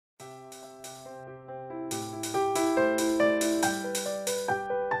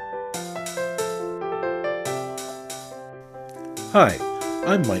Hi,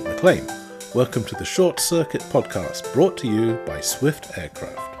 I'm Mike McLean. Welcome to the Short Circuit podcast brought to you by Swift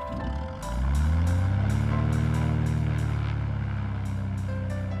Aircraft.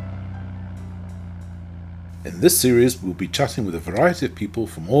 In this series, we'll be chatting with a variety of people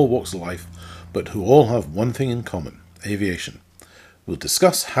from all walks of life, but who all have one thing in common: aviation. We'll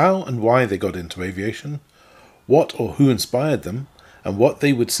discuss how and why they got into aviation, what or who inspired them, and what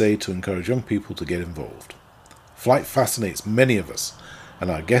they would say to encourage young people to get involved. Flight fascinates many of us, and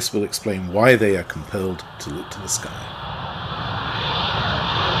our guests will explain why they are compelled to look to the sky.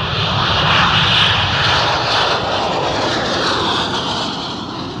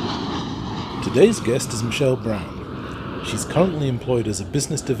 Today's guest is Michelle Brown. She's currently employed as a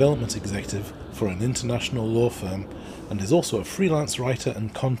business development executive for an international law firm and is also a freelance writer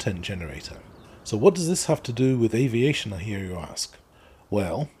and content generator. So what does this have to do with aviation, I hear you ask?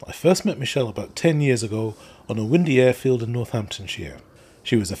 Well, I first met Michelle about 10 years ago on a windy airfield in Northamptonshire.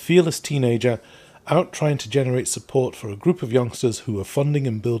 She was a fearless teenager out trying to generate support for a group of youngsters who were funding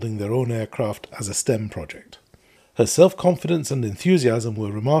and building their own aircraft as a STEM project. Her self-confidence and enthusiasm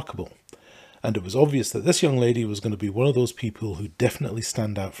were remarkable, and it was obvious that this young lady was going to be one of those people who definitely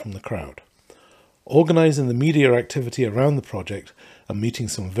stand out from the crowd. Organising the media activity around the project and meeting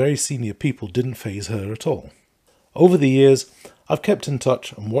some very senior people didn't faze her at all. Over the years, I've kept in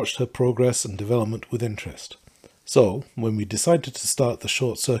touch and watched her progress and development with interest. So, when we decided to start the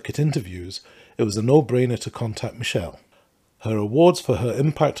Short Circuit interviews, it was a no-brainer to contact Michelle. Her awards for her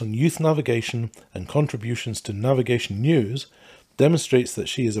impact on youth navigation and contributions to navigation news demonstrates that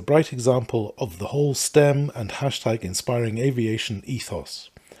she is a bright example of the whole STEM and hashtag inspiring aviation ethos.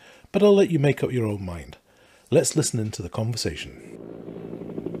 But I'll let you make up your own mind. Let's listen into the conversation.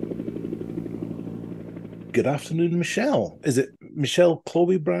 Good afternoon, Michelle. Is it Michelle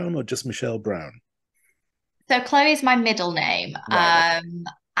Chloe Brown or just Michelle Brown? So Chloe is my middle name, Right,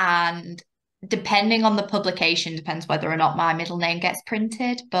 and depending on the publication, depends whether or not my middle name gets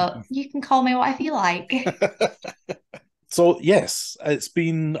printed, but you can call me whatever you like. okay. So, yes, it's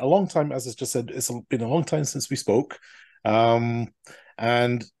been a long time, as I just said, it's been a long time since we spoke. Um,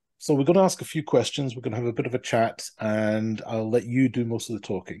 and so we're going to ask a few questions. We're going to have a bit of a chat, and I'll let you do most of the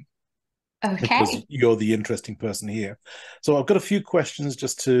talking, because Okay. you're the interesting person here. So I've got a few questions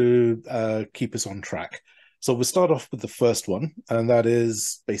just to keep us on track. So we'll start off with the first one, and that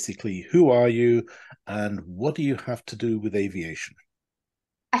is basically, who are you and what do you have to do with aviation?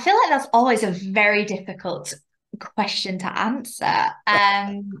 I feel like that's always a very difficult question to answer.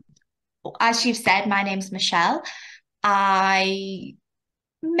 As you've said, my name's Michelle. I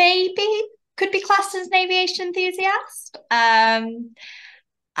maybe could be classed as an aviation enthusiast.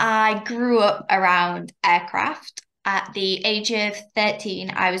 I grew up around aircraft. At the age of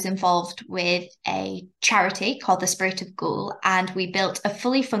 13, I was involved with a charity called the Spirit of Ghoul, and we built a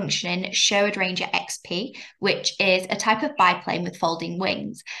fully functioning Sherwood Ranger XP, which is a type of biplane with folding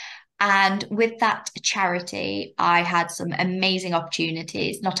wings. And with that charity, I had some amazing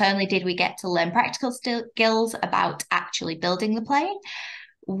opportunities. Not only did we get to learn practical skills about actually building the plane,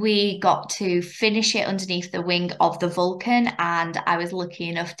 we got to finish it underneath the wing of the Vulcan, and I was lucky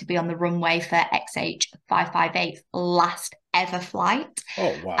enough to be on the runway for XH558's last ever flight.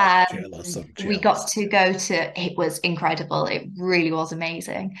 Oh, wow. Um, Jealous. I'm we got jealous. to go to, it was incredible. It really was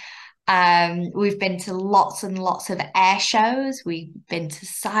amazing. We've been to lots and lots of air shows. We've been to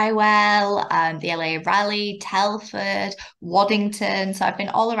Sywell, the LA Rally, Telford, Waddington. So I've been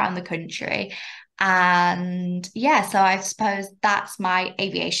all around the country. And yeah, so I suppose that's my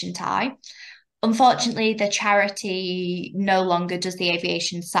aviation tie. Unfortunately, the charity no longer does the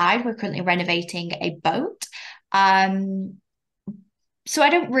aviation side. We're currently renovating a boat. Um, so I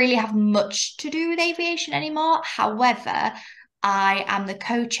don't really have much to do with aviation anymore. However, I am the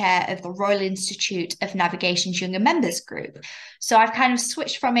co-chair of the Royal Institute of Navigation's Younger Members Group. So I've kind of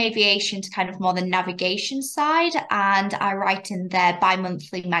switched from aviation to kind of more the navigation side, and I write in their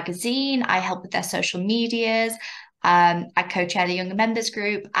bi-monthly magazine. I help with their social medias. I co-chair the Younger Members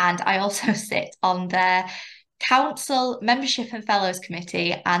Group, and I also sit on their Council Membership and Fellows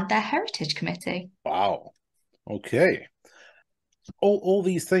Committee and their Heritage Committee. Wow. Okay. All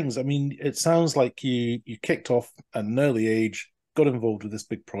these things. I mean, it sounds like you kicked off at an early age, got involved with this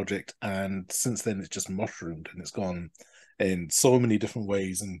big project, and since then it's just mushroomed and it's gone in so many different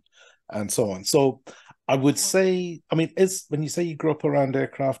ways and so on. So I would say, I mean, is when you say you grew up around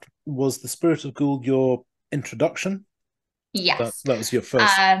aircraft, was the Spirit of Gould your introduction? That Yes. that was your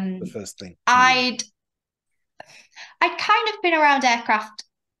first the Um, first thing you knew. I'd I'd kind of been around aircraft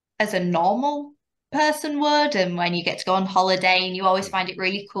as a normal person would. And when you get to go on holiday and you always Yeah. find it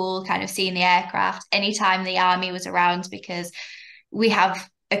really cool, kind of seeing the aircraft anytime the army was around, because we have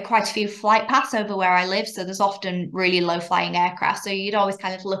quite a few flight paths over where I live, so there's often really low flying aircraft. So you'd always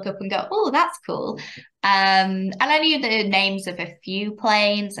kind of look up and go, "Oh, that's cool." And I knew the names of a few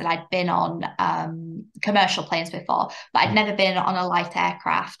planes, and I'd been on commercial planes before, but I'd never been on a light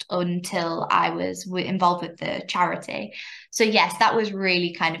aircraft until I was involved with the charity. So yes, that was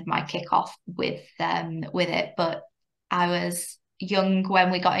really kind of my kickoff with it. But I was young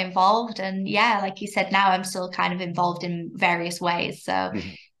when we got involved, and yeah, like you said, now I'm still kind of involved in various ways. So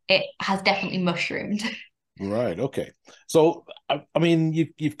Mhm. it has definitely mushroomed. Right. Okay. So, I mean,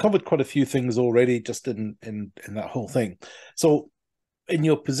 you've covered quite a few things already, just in that whole thing. So, in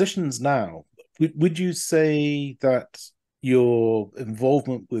your positions now, would you say that your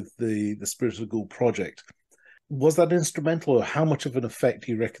involvement with the Spirit of Gould project was that instrumental, or how much of an effect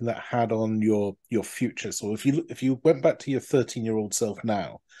do you reckon that had on your future? So, if you went back to your 13-year-old self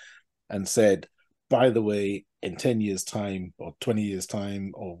now and said, by the way, in 10 years' time or 20 years'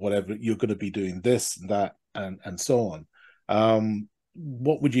 time or whatever, you're going to be doing this and that and so on.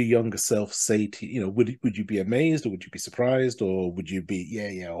 What would your younger self say to you? You know, would you be amazed, or would you be surprised, or would you be, yeah,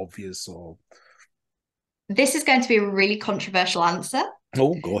 yeah, obvious, or This is going to be a really controversial answer.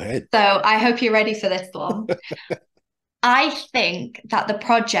 oh, go ahead. So I hope you're ready for this one. I think that the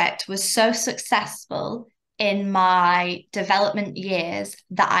project was so successful in my development years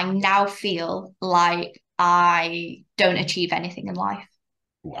that I now feel like I don't achieve anything in life.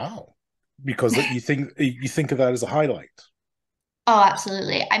 Wow. Because you think of that as a highlight. Oh,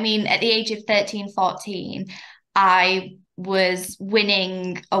 absolutely. I mean, at the age of 13, 14, I was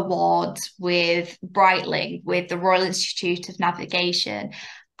winning awards with Breitling, with the Royal Institute of Navigation.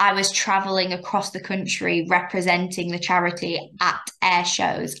 I was traveling across the country representing the charity at air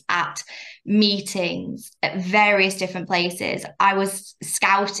shows, at meetings, at various different places. I was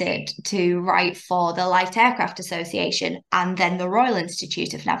scouted to write for the Light Aircraft Association and then the Royal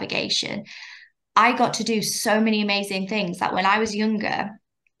Institute of Navigation. I got to do so many amazing things that when I was younger,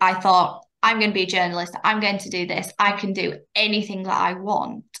 I thought, I'm going to be a journalist. I'm going to do this. I can do anything that I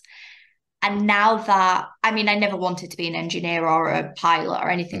want. And now that, I mean, I never wanted to be an engineer or a pilot or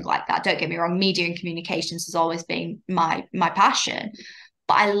anything Mm. like that. Don't get me wrong, media and communications has always been my passion.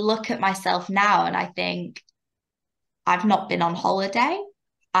 But I look at myself now and I think I've not been on holiday.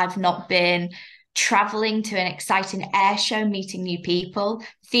 I've not been traveling to an exciting air show, meeting new people.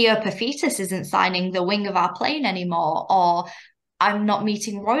 Theo Paphitis isn't signing the wing of our plane anymore, or I'm not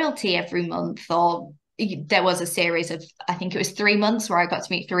meeting royalty every month, or there was a series of, I think it was 3 months where I got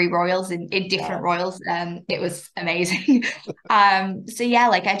to meet three royals in different Wow. royals. It was amazing. So yeah,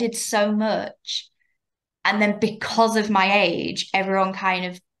 like I did so much. And then because of my age, everyone kind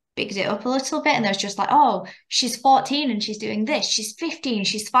of bigged it up a little bit. And there's just like, oh, she's 14 and she's doing this. She's 15.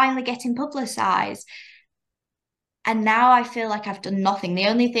 She's finally getting publicized. And now I feel like I've done nothing. The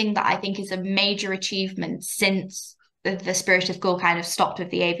only thing that I think is a major achievement since the Spirit of Gould kind of stopped with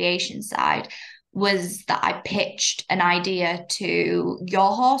the aviation side was that I pitched an idea to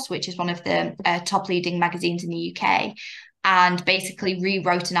Your Horse, which is one of the top leading magazines in the UK, and basically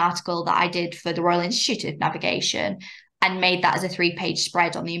rewrote an article that I did for the Royal Institute of Navigation and made that as a 3-page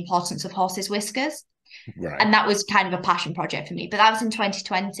spread on the importance of horses' whiskers. Right. And that was kind of a passion project for me. But that was in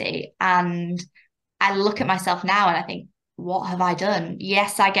 2020. And I look at myself now and I think, what have I done?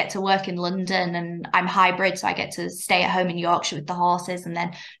 Yes, I get to work in London and I'm hybrid, so I get to stay at home in Yorkshire with the horses and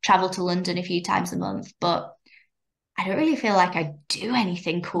then travel to London a few times a month. But I don't really feel like I do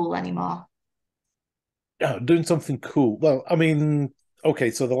anything cool anymore. Yeah, doing something cool. Well, I mean,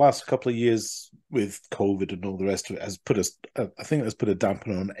 okay, so the last couple of years with COVID and all the rest of it has put us, I think that's put a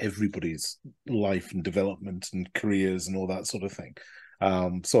damper on everybody's life and development and careers and all that sort of thing.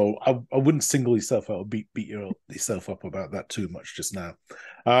 So I wouldn't single yourself out or beat yourself up about that too much just now.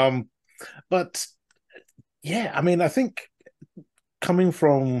 Um, but yeah, I mean, I think coming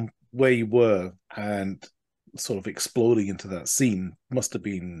from where you were and sort of exploding into that scene must have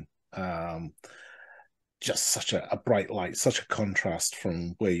been just such a bright light, such a contrast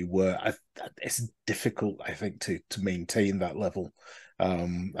from where you were. It's difficult, I think, to maintain that level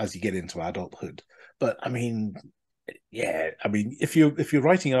as you get into adulthood. But I mean, yeah, I mean, if you're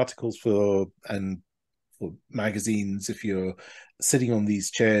writing articles for magazines, if you're sitting on these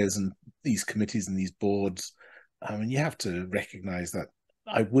chairs and these committees and these boards, I mean, you have to recognize that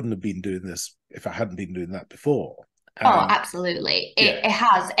I wouldn't have been doing this if I hadn't been doing that before. Oh, And absolutely. yeah, It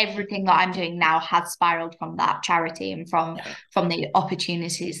has everything that I'm doing now has spiraled from that charity and yeah, from the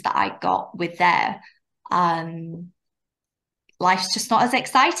opportunities that I got with there. Um, life's just not as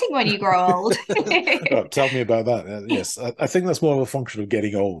exciting when you grow old. Oh, tell me about that. Yes, I think that's more of a function of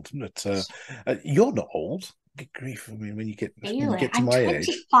getting old. But you're not old. Good grief! I mean, when you Really? get to I'm my age,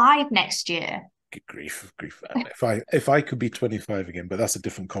 25 next year. good grief, grief. If I could be 25 again, but that's a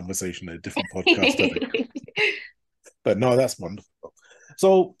different conversation, a different podcast, I think. But no, that's wonderful.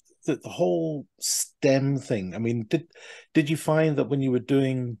 So the whole STEM thing. I mean, did you find that when you were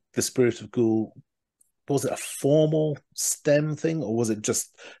doing the Spirit of Cool, was it a formal STEM thing, or was it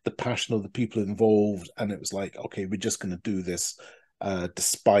just the passion of the people involved, and it was like, okay, we're just going to do this,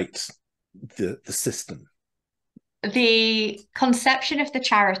 despite the system? The conception of the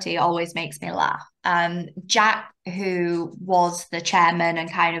charity always makes me laugh. Jack, who was the chairman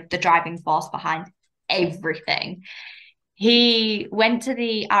and kind of the driving force behind everything, he went to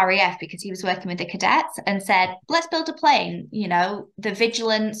the RAF because he was working with the cadets and said, let's build a plane. You know, the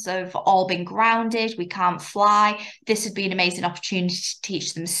vigilance have all been grounded. We can't fly. This would be an amazing opportunity to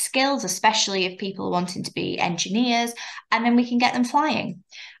teach them skills, especially if people are wanting to be engineers, and then we can get them flying.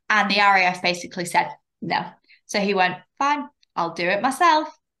 And the RAF basically said, no. So he went, fine, I'll do it myself.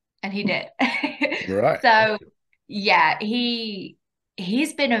 And he did. Right. So yeah,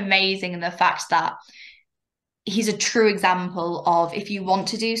 he's been amazing in the fact that he's a true example of if you want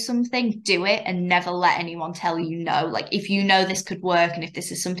to do something, do it and never let anyone tell you no. Like if you know this could work and if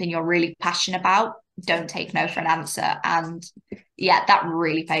this is something you're really passionate about, don't take no for an answer. And yeah, that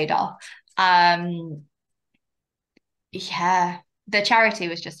really paid off. Yeah, the charity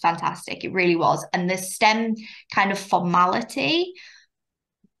was just fantastic. It really was. And the STEM kind of formality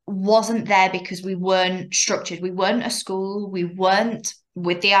wasn't there because we weren't structured. We weren't a school. We weren't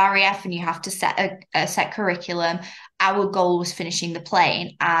with the RAF, and you have to set a set curriculum. Our goal was finishing the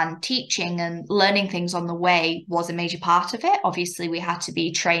plane, and teaching and learning things on the way was a major part of it. Obviously, we had to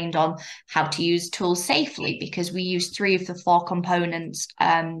be trained on how to use tools safely because we use three of the four components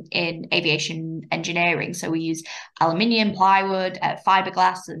in aviation engineering. So we use aluminium, plywood,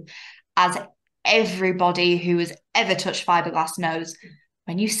 fiberglass, and as everybody who has ever touched fiberglass knows,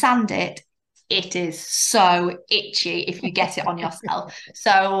 when you sand it, it is so itchy if you get it on yourself.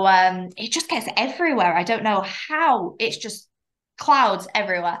 So it just gets everywhere. I don't know how. It's just clouds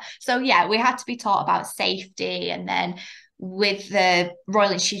everywhere. So yeah, we had to be taught about safety. And then with the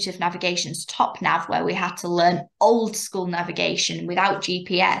Royal Institute of Navigation's Top Nav, where we had to learn old school navigation without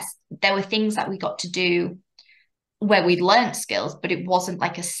GPS, there were things that we got to do where we'd learned skills, but it wasn't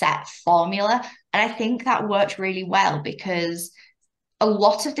like a set formula. And I think that worked really well because a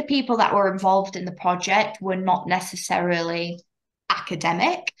lot of the people that were involved in the project were not necessarily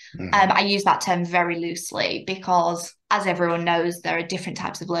academic. Mm-hmm. I use that term very loosely because, as everyone knows, there are different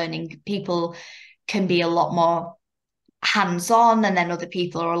types of learning. People can be a lot more hands-on, and then other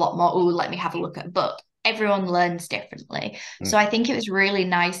people are a lot more, oh, let me have a look at a book. Everyone learns differently. So I think it was really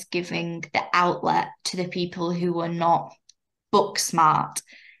nice giving the outlet to the people who were not book smart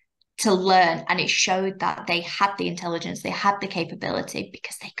to learn, and it showed that they had the intelligence, they had the capability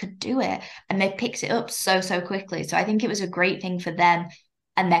because they could do it, and they picked it up so quickly. So I think it was a great thing for them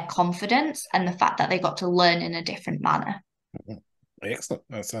and their confidence and the fact that they got to learn in a different manner. Excellent.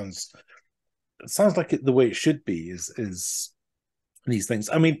 That sounds like the way it should be is these things.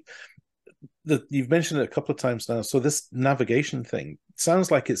 I mean, you've mentioned it a couple of times now. So this navigation thing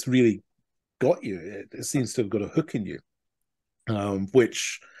sounds like it's really got you. It seems to have got a hook in you,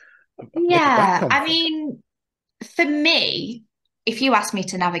 which where did that Yeah, come I from? mean, for me, if you ask me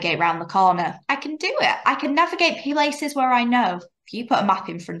to navigate around the corner, I can do it. I can navigate places where I know. If you put a map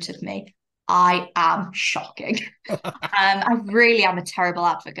in front of me, I am shocking. I really am a terrible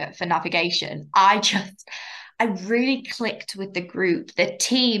advocate for navigation. I really clicked with the group. The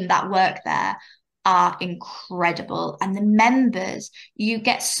team that work there are incredible. And the members, you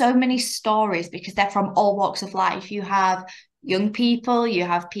get so many stories because they're from all walks of life. You have young people, you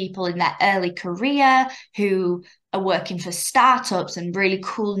have people in their early career who are working for startups and really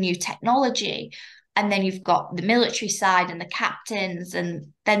cool new technology. And then you've got the military side and the captains,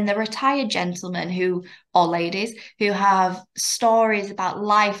 and then the retired gentlemen who, or ladies, who have stories about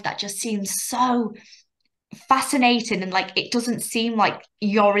life that just seem so fascinating, and like it doesn't seem like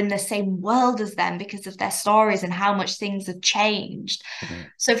you're in the same world as them because of their stories and how much things have changed. Mhm.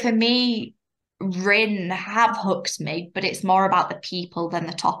 So for me, RIN have hooked me, but it's more about the people than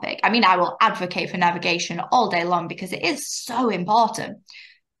the topic. I mean, I will advocate for navigation all day long because it is so important,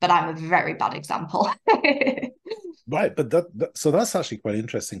 but I'm a very bad example. Right, but so that's actually quite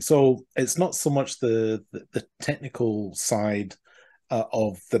interesting. So it's not so much the technical side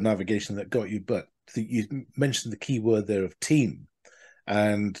of the navigation that got you, but you mentioned the key word there of team,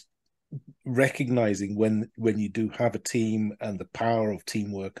 and recognizing when you do have a team and the power of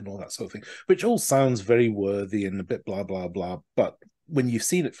teamwork and all that sort of thing, which all sounds very worthy and a bit blah blah blah, but when you've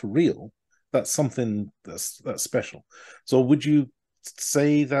seen it for real, that's something that's special. So would you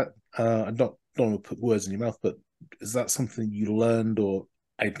say that I don't want to put words in your mouth, but is that something you learned or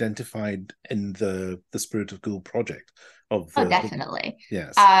identified in the Spirit of Gould project of Oh, definitely.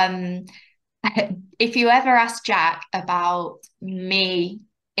 yes. Um, if you ever ask Jack about me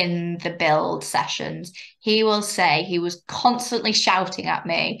in the build sessions, he will say he was constantly shouting at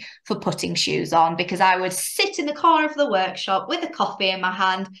me for putting shoes on because I would sit in the corner of the workshop with a coffee in my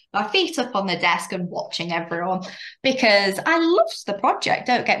hand, my feet up on the desk and watching everyone because I loved the project,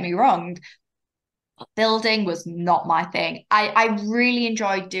 don't get me wrong. Building was not my thing. I really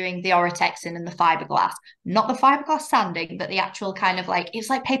enjoyed doing the Orotexing and the fiberglass, not the fiberglass sanding, but the actual kind of like, it's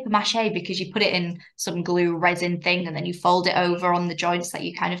like paper mache because you put it in some glue resin thing and then you fold it over on the joints that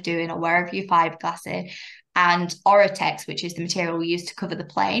you kind of do in or wherever you fiberglass it. And Orotex, which is the material we use to cover the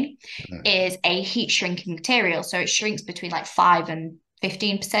plane, is a heat shrinking material. So it shrinks between like 5 and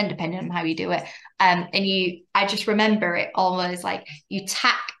 15%, depending on how you do it. I just remember it almost like you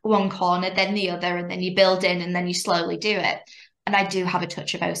tack one corner, then the other, and then you build in, and then you slowly do it. And I do have a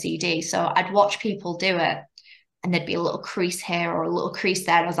touch of OCD, so I'd watch people do it, and there'd be a little crease here or a little crease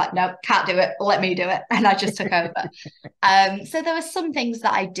there, and I was like, no, can't do it. Let me do it, and I just took over. So there were some things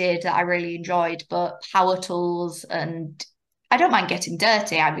that I did that I really enjoyed, but power tools and I don't mind getting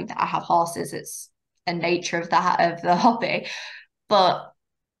dirty. I mean, I have horses; it's a nature of the hobby, but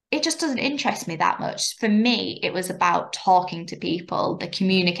it just doesn't interest me that much. For me, it was about talking to people, the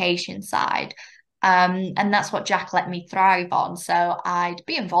communication side. And that's what Jack let me thrive on. So I'd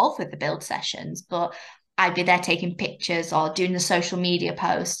be involved with the build sessions, but I'd be there taking pictures or doing the social media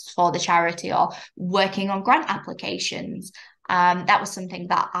posts for the charity or working on grant applications. That was something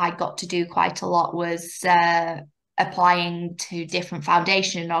that I got to do quite a lot was applying to different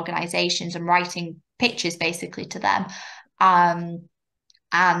foundation organizations and writing pitches basically to them.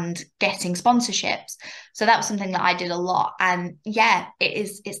 And getting sponsorships. So that was something that I did a lot. And yeah,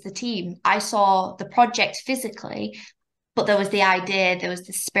 it's the team. I saw the project physically, but there was the idea, there was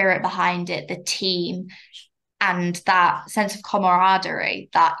the spirit behind it, the team, and that sense of camaraderie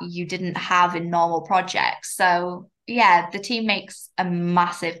that you didn't have in normal projects. So yeah, the team makes a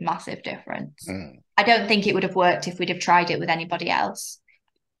massive, massive difference. Mm. I don't think it would have worked if we'd have tried it with anybody else.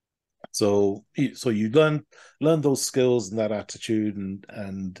 So you learn those skills and that attitude,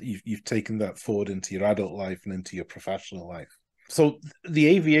 and you've taken that forward into your adult life and into your professional life. So the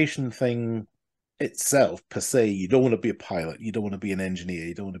aviation thing itself, per se, you don't want to be a pilot, you don't want to be an engineer,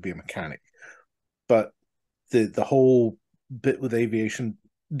 you don't want to be a mechanic. But the whole bit with aviation,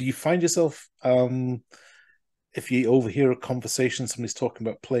 do you find yourself if you overhear a conversation, somebody's talking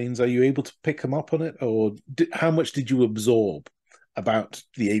about planes, are you able to pick them up on it, or how much did you absorb about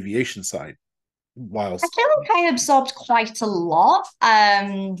the aviation side I whilst feel like I absorbed quite a lot.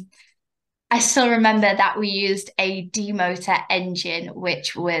 I still remember that we used a D-motor engine,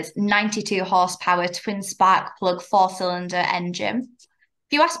 which was 92 horsepower twin spark plug four-cylinder engine.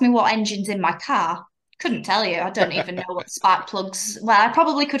 If you ask me what engine's in my car, couldn't tell you. I don't even know what spark plugs. Well, I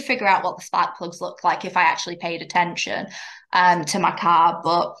probably could figure out what the spark plugs look like if I actually paid attention to my car,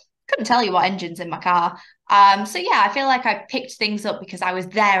 but couldn't tell you what engine's in my car. So yeah, I feel like I picked things up because I was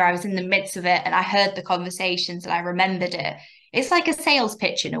there, I was in the midst of it, and I heard the conversations and I remembered it. It's like a sales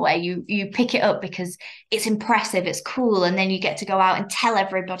pitch in a way. You pick it up because it's impressive, it's cool, and then you get to go out and tell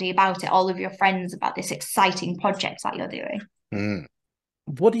everybody about it, all of your friends about this exciting project that you're doing. Mm.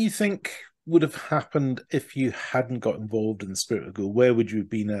 What do you think would have happened if you hadn't got involved in the Spirit of Gould? Where would you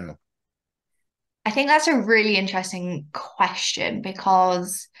be now? I think that's a really interesting question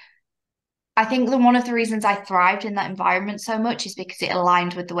because I think that one of the reasons I thrived in that environment so much is because it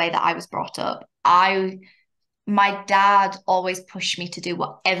aligned with the way that I was brought up. My dad always pushed me to do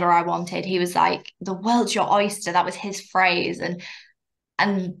whatever I wanted. He was like, "The world's your oyster." That was his phrase, and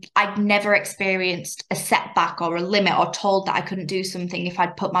I'd never experienced a setback or a limit or told that I couldn't do something if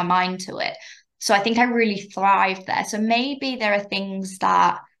I'd put my mind to it. So I think I really thrived there. So maybe there are things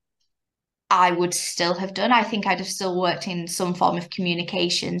that I would still have done. I think I'd have still worked in some form of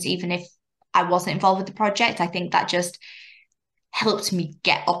communications, even if I wasn't involved with the project. I think that just helped me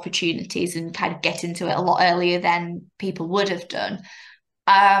get opportunities and kind of get into it a lot earlier than people would have done.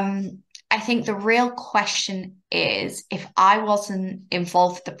 I think the real question is if I wasn't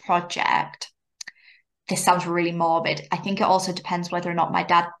involved with the project, this sounds really morbid. I think it also depends whether or not my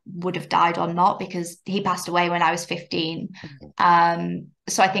dad would have died or not, because he passed away when I was 15.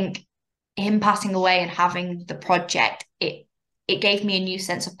 So I think him passing away and having the project, it it gave me a new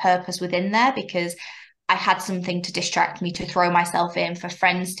sense of purpose within there because I had something to distract me, to throw myself in, for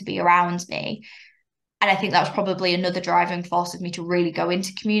friends to be around me. And I think that was probably another driving force of me to really go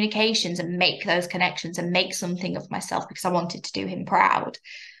into communications and make those connections and make something of myself because I wanted to do him proud.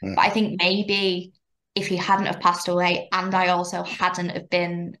 But I Mhm. think maybe if he hadn't have passed away and I also hadn't have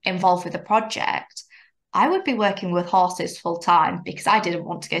been involved with the project, I would be working with horses full time because I didn't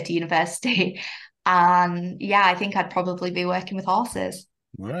want to go to university. And yeah, I think I'd probably be working with horses.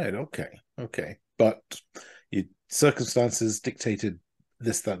 Right. Okay. Okay. But your circumstances dictated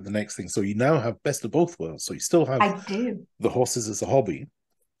this, that, the next thing. So you now have best of both worlds. So you still have I do. the horses as a hobby,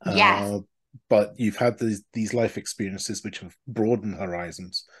 Yes, uh, but you've had these life experiences which have broadened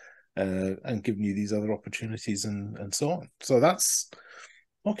horizons and given you these other opportunities and so on. So that's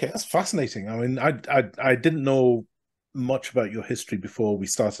okay. That's fascinating. I mean, I didn't know much about your history before we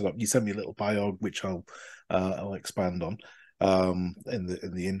started up. You sent me a little bio, which I'll expand on in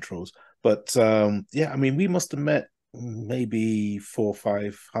the intros. But yeah, I mean, we must have met maybe four,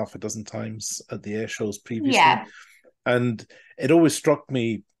 five, half a dozen times at the air shows previously, yeah, and it always struck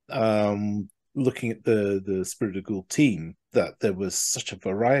me looking at the Spirit of Ghoul team that there was such a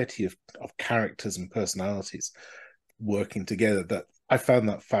variety of characters and personalities working together that I found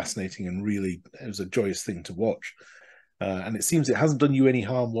that fascinating and really it was a joyous thing to watch. And it seems it hasn't done you any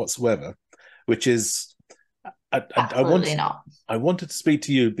harm whatsoever, which is I absolutely want not. I wanted to speak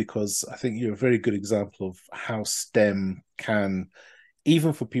to you because I think you're a very good example of how STEM can,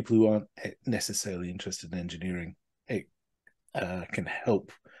 even for people who aren't necessarily interested in engineering, it can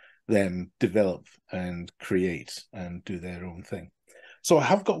help them develop and create and do their own thing. So I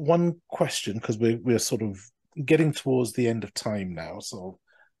have got one question because we're sort of getting towards the end of time now. So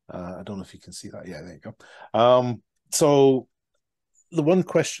I don't know if you can see that. Yeah, there you go. So the one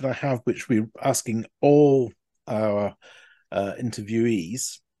question I have, which we're asking all our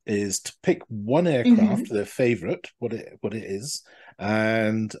interviewees, is to pick one aircraft, Mhm. their favorite, what it is,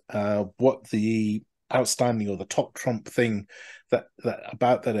 and what the outstanding or the top trump thing that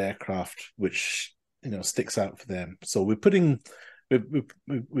about that aircraft, which sticks out for them. So we're putting.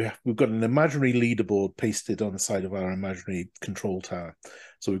 We've got an imaginary leaderboard pasted on the side of our imaginary control tower.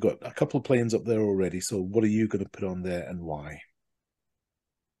 So we've got a couple of planes up there already. So what are you going to put on there and why?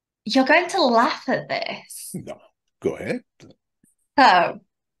 You're going to laugh at this. No, go ahead. So,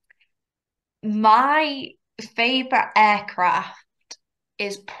 my favorite aircraft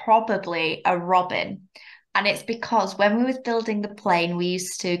is probably a Robin. And it's because when we was building the plane, we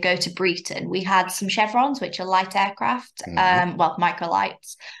used to go to Breton. We had some chevrons, which are light aircraft, Mm-hmm. well,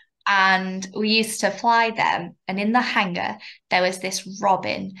 microlights, and we used to fly them. And in the hangar, there was this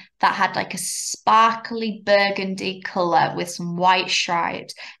Robin that had like a sparkly burgundy color with some white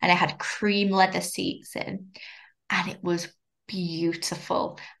stripes, and it had cream leather seats in, and it was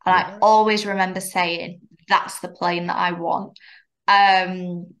beautiful. And I Right. always remember saying, "That's the plane that I want."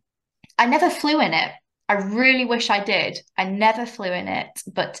 Um, I never flew in it. I really wish I did. I never flew in it,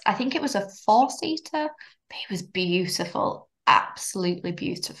 but I think it was a four-seater. It was beautiful, absolutely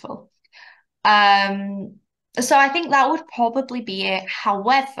beautiful. Um, so I think that would probably be it.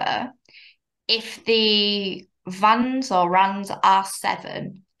 However, if the Vans or Rans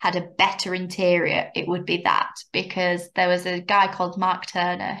R7 had a better interior, it would be that because there was a guy called Mark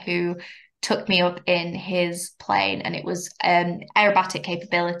Turner who took me up in his plane and it was aerobatic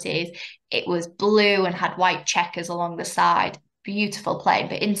capabilities. It was blue and had white checkers along the side. Beautiful plane,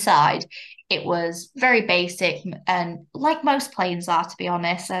 but inside it was very basic and like most planes are, to be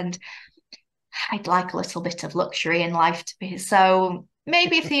honest. And I'd like a little bit of luxury in life to be. So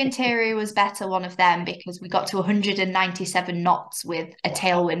maybe if the interior was better, one of them, because we got to 197 knots with a Wow.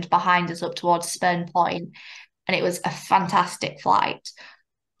 tailwind behind us up towards Spurn Point, and it was a fantastic flight.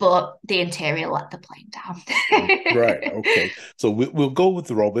 But the interior let the plane Right. down. Okay. So we'll go with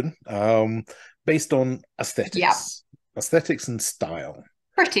the Robin, based on Yeah, aesthetics and style.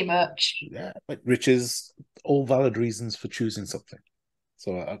 pretty much. Yeah, which is all valid reasons for choosing something.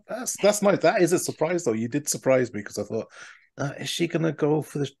 So that's nice. That is a surprise, though. You did surprise me because I thought, is she gonna go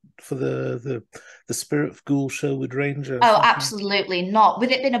for the Spirit of Ghoul Sherwood Ranger? Oh, absolutely not.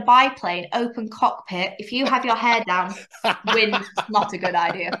 With it being a biplane, open cockpit, if you have your hair down, wind, not a good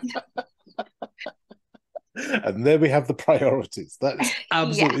idea. And there we have the priorities. That is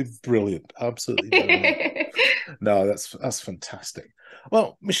absolutely Yes. brilliant. Absolutely brilliant. No, that's fantastic.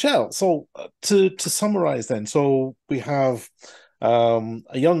 Well, Michelle, so to summarize then, so we have a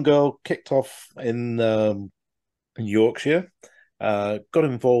young girl kicked off in Yorkshire, got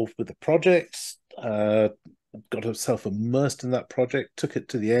involved with the project, got herself immersed in that project, took it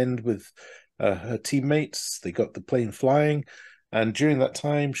to the end with her teammates. They got the plane flying. And during that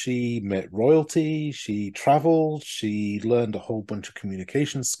time, she met royalty, she traveled, she learned a whole bunch of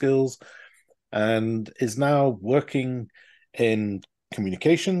communication skills, and is now working in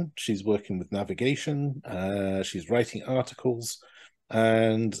communication. She's working with navigation, she's writing articles,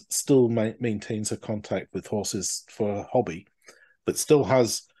 and still maintains her contact with horses for a hobby, but still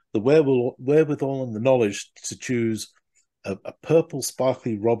has the wherewithal and the knowledge to choose a purple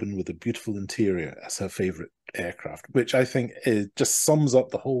sparkly robin with a beautiful interior as her favorite aircraft, which I think just sums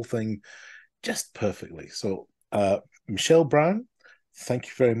up the whole thing just perfectly. So, Michelle Brown, thank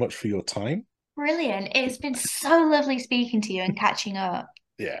you very much for your time. Brilliant. It's been so lovely speaking to you and catching up.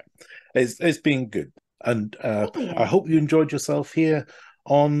 Yeah, it's been good, and I Brilliant. hope you enjoyed yourself here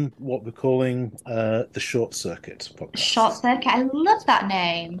on what we're calling the Short Circuit Short podcast. circuit. I love that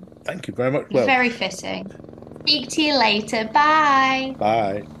name. Thank you very much. Well, Very fitting. Speak to you later. Bye.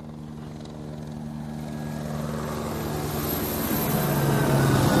 bye.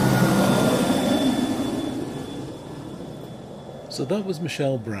 So that was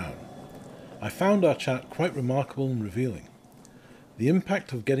Michelle Brown. I found our chat quite remarkable and revealing. The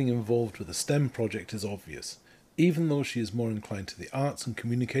impact of getting involved with a STEM project is obvious, even though she is more inclined to the arts and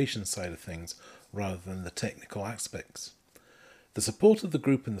communication side of things rather than the technical aspects. The support of the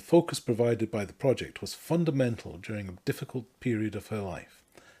group and the focus provided by the project was fundamental during a difficult period of her life,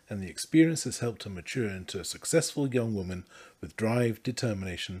 and the experience has helped her mature into a successful young woman with drive,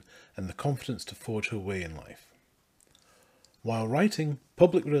 determination, and the confidence to forge her way in life. While writing,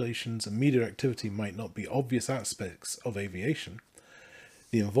 public relations, and media activity might not be obvious aspects of aviation,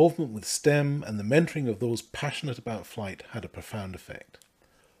 the involvement with STEM and the mentoring of those passionate about flight had a profound effect.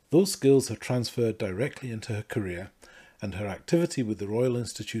 Those skills have transferred directly into her career, and her activity with the Royal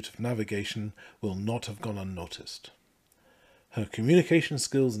Institute of Navigation will not have gone unnoticed. Her communication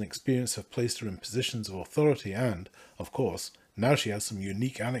skills and experience have placed her in positions of authority and, of course, now she has some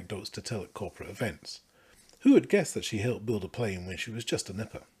unique anecdotes to tell at corporate events. Who would guess that she helped build a plane when she was just a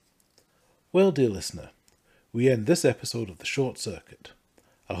nipper? Well, dear listener, we end this episode of The Short Circuit.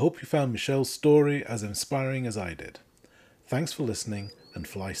 I hope you found Michelle's story as inspiring as I did. Thanks for listening and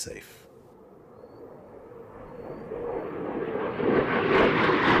fly safe.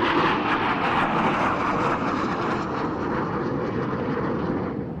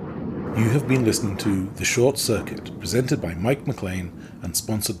 You have been listening to The Short Circuit, presented by Mike McLean and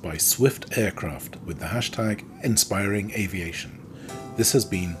sponsored by Swift Aircraft with the hashtag Inspiring Aviation. This has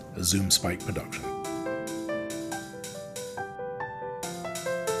been a Zoom Spike production.